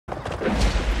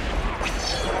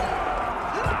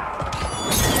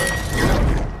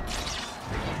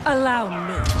Allow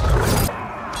me.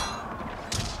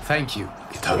 Thank you,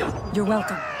 Kitana. You're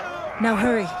welcome. Now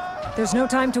hurry. There's no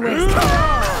time to waste.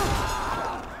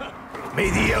 May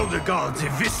the Elder Gods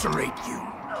eviscerate you.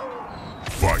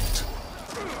 Fight.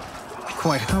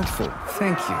 Quite helpful,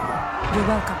 thank you. You're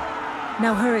welcome.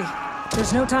 Now hurry.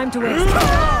 There's no time to waste.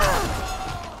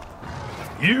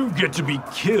 You get to be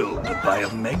killed by a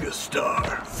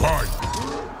megastar. Fight.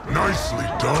 Nicely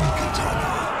done,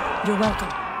 Kitana. You're welcome.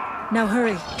 Now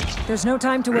hurry. There's no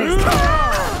time to waste.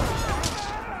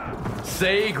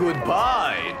 Say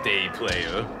goodbye, day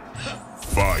player.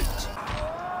 Fight.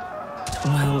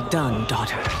 Well done,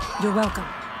 daughter. You're welcome.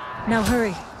 Now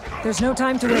hurry. There's no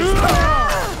time to waste.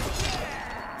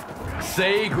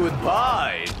 Say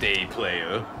goodbye, day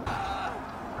player.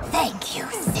 Thank you,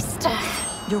 sister.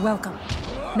 You're welcome.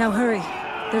 Now hurry.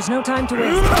 There's no time to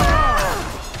waste.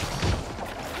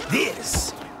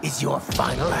 This is your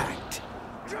final act.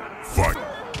 Fight.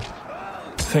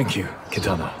 Thank you,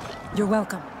 Kitana. You're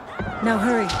welcome. Now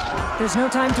hurry. There's no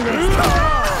time to waste.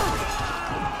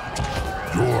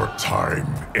 Your time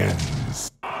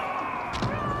ends.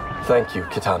 Thank you,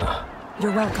 Kitana.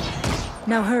 You're welcome.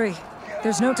 Now hurry.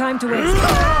 There's no time to waste.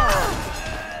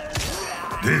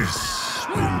 This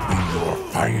will be your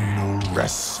final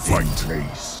resting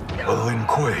place. Lin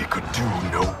Kuei could do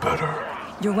no better.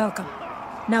 You're welcome.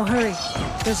 Now hurry.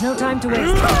 There's no time to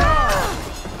waste.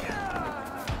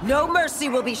 No mercy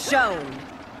will be shown.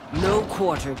 No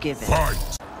quarter given.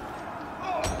 Fight.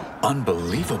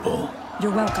 Unbelievable.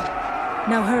 You're welcome.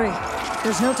 Now hurry.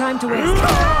 There's no time to waste.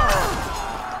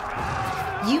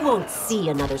 You won't see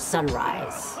another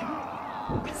sunrise.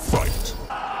 Fight.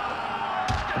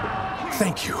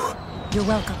 Thank you. You're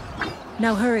welcome.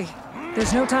 Now hurry.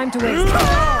 There's no time to waste.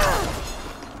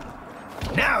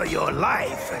 Now your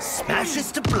life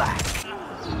smashes to black.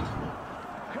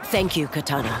 Thank you,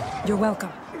 Kitana. You're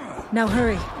welcome. Now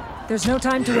hurry. There's no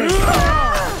time to waste.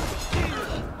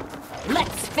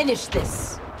 Let's finish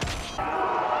this.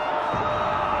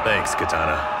 Thanks,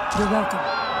 Kitana. You're welcome.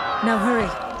 Now hurry.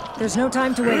 There's no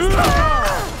time to waste.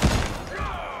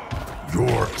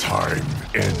 Your time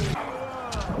ends.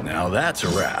 Now that's a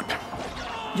wrap.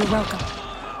 You're welcome.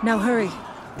 Now hurry.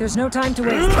 There's no time to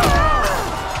waste.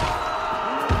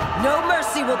 No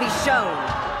mercy will be shown.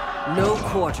 No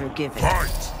quarter given.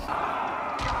 Fight.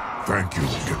 Thank you,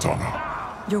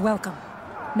 Kitana. You're welcome.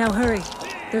 Now hurry.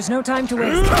 There's no time to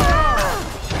waste.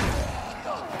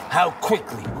 How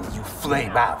quickly will you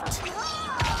flame out?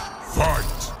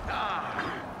 Fight.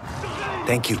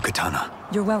 Thank you, Kitana.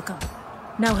 You're welcome.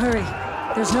 Now hurry.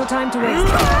 There's no time to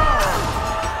waste.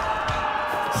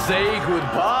 Say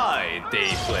goodbye,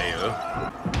 day player.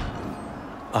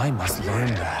 I must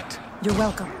learn that. You're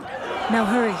welcome. Now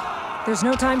hurry. There's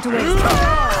no time to waste.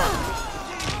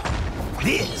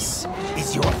 This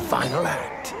is your final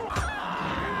act.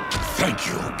 Thank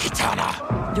you,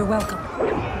 Kitana. You're welcome.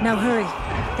 Now hurry.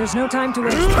 There's no time to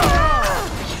waste.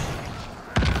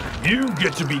 You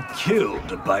get to be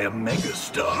killed by a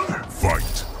megastar.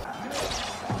 Fight.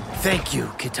 Thank you,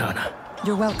 Kitana.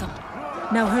 You're welcome.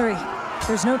 Now hurry.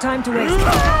 There's no time to waste.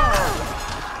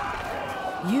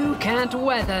 You can't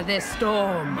weather this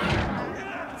storm.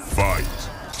 Fight.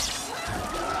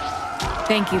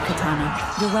 Thank you,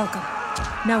 Kitana. You're welcome.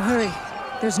 Now hurry.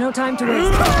 There's no time to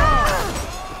waste.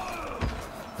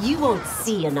 You won't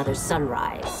see another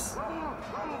sunrise.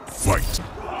 Fight.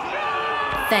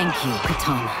 Thank you,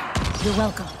 Kitana. You're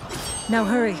welcome. Now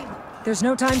hurry. There's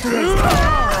no time to waste.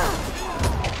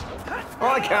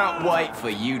 I can't wait for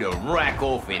you to rack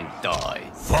off and die.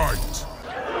 Fight.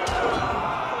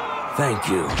 Thank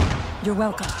you. You're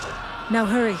welcome. Now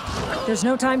hurry. There's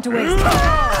no time to waste.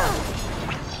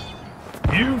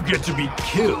 You get to be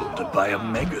killed by a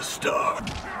megastar.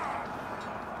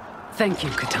 Thank you,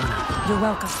 Kitana. You're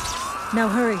welcome. Now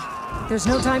hurry. There's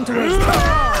no time to waste.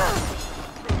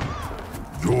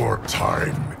 Your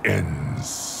time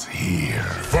ends here.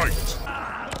 Fight.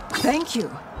 Thank you,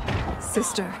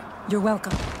 sister. You're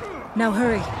welcome. Now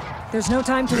hurry. There's no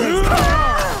time to waste.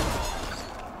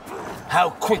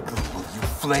 How quickly will you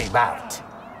flame out?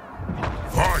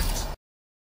 Fight.